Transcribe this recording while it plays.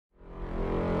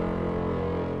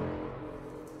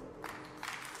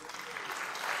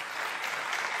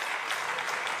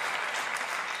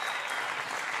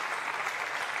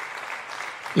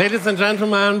Ladies and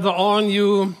gentlemen, the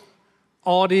all-new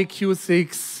Audi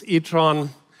Q6 e-tron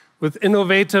with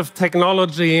innovative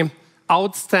technology,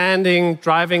 outstanding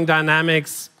driving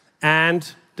dynamics,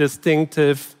 and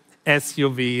distinctive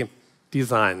SUV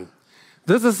design.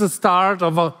 This is the start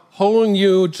of a whole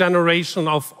new generation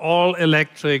of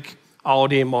all-electric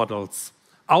Audi models.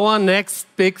 Our next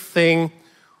big thing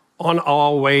on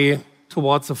our way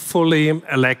towards a fully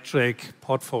electric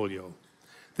portfolio.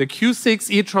 The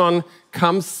Q6 e-tron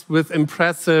comes with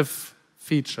impressive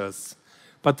features,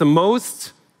 but the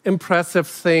most impressive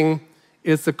thing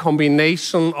is the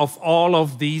combination of all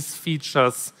of these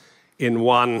features in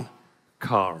one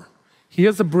car.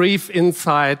 Here's a brief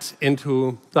insight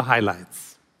into the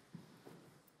highlights.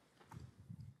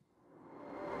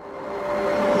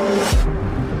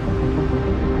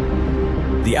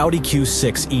 The Audi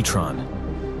Q6 e-tron.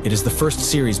 It is the first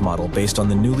series model based on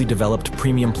the newly developed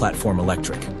premium platform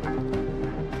electric.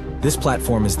 This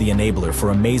platform is the enabler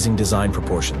for amazing design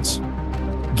proportions,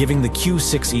 giving the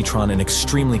Q6 e-tron an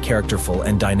extremely characterful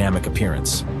and dynamic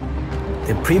appearance.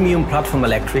 The premium platform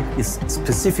electric is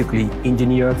specifically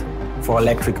engineered for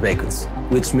electric vehicles,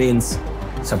 which means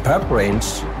superb range,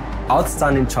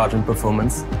 outstanding charging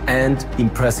performance, and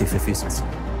impressive efficiency,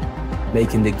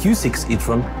 making the Q6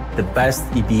 e-tron the best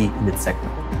EV in its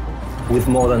segment. With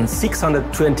more than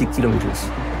 620 kilometers,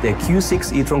 the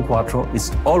Q6 e-tron Quattro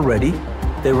is already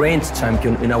the range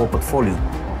champion in our portfolio,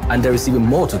 and there is even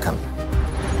more to come.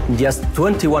 In just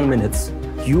 21 minutes,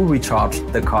 you recharge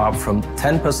the car from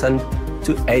 10%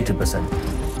 to 80%.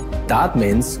 That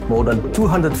means more than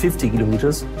 250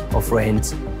 kilometers of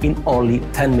range in only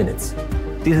 10 minutes.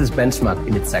 This is benchmark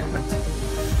in its segment.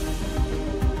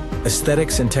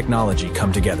 Aesthetics and technology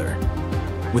come together.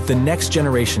 With the next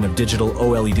generation of digital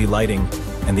OLED lighting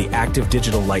and the active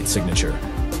digital light signature,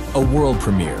 a world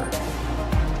premiere.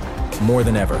 More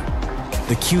than ever,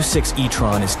 the Q6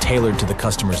 e-tron is tailored to the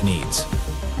customer's needs.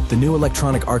 The new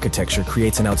electronic architecture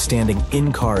creates an outstanding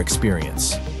in-car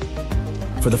experience.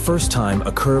 For the first time,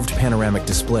 a curved panoramic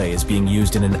display is being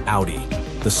used in an Audi,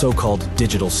 the so-called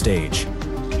digital stage.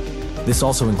 This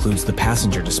also includes the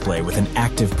passenger display with an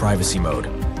active privacy mode,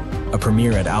 a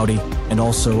premiere at Audi, and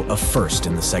also a first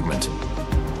in the segment.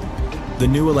 The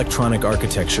new electronic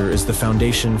architecture is the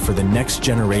foundation for the next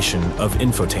generation of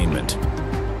infotainment,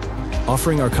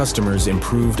 offering our customers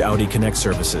improved Audi Connect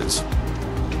services,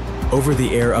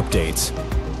 over-the-air updates,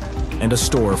 and a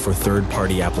store for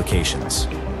third-party applications.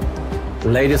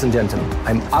 Ladies and gentlemen,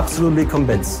 I'm absolutely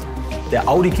convinced the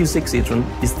Audi Q6 e-tron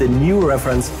is the new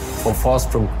reference for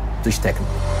Vorsprung durch Technik.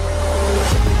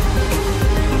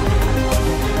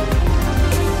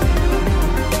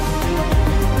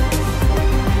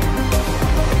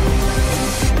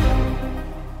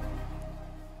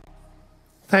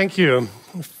 Thank you.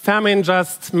 Fermin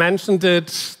just mentioned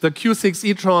it. The Q6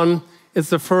 e-tron is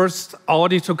the first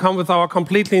Audi to come with our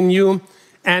completely new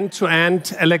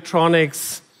end-to-end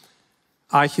electronics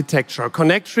architecture,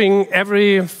 connecting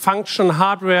every function,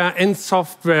 hardware and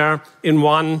software in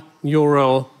one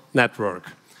neural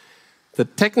network. The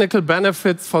technical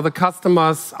benefits for the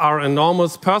customers are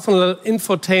enormous. Personal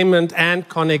infotainment and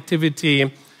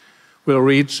connectivity will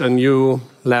reach a new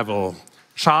level.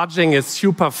 Charging is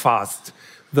super fast.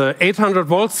 The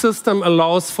 800-volt system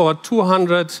allows for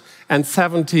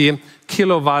 270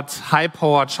 kilowatt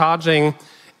high-power charging,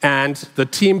 and the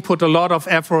team put a lot of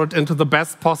effort into the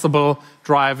best possible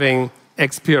driving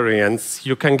experience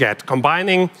you can get,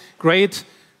 combining great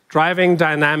driving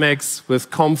dynamics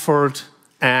with comfort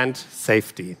and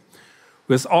safety.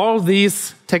 With all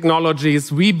these technologies,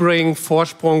 we bring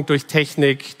Vorsprung durch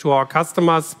Technik to our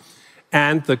customers,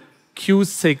 and the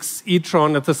Q6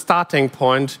 e-tron at the starting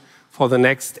point for the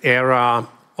next era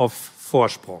of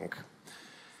Vorsprung.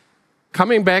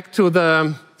 Coming back to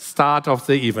the start of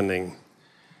the evening,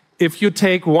 if you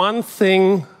take one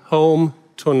thing home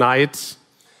tonight,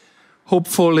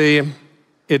 hopefully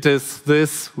it is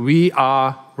this: we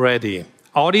are ready.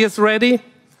 Audi is ready,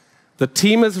 the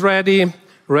team is ready,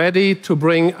 ready to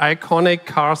bring iconic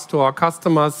cars to our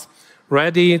customers,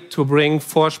 ready to bring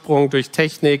Vorsprung durch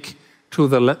Technik to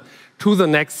the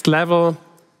next level.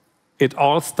 It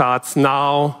all starts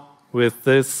now with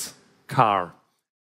this car.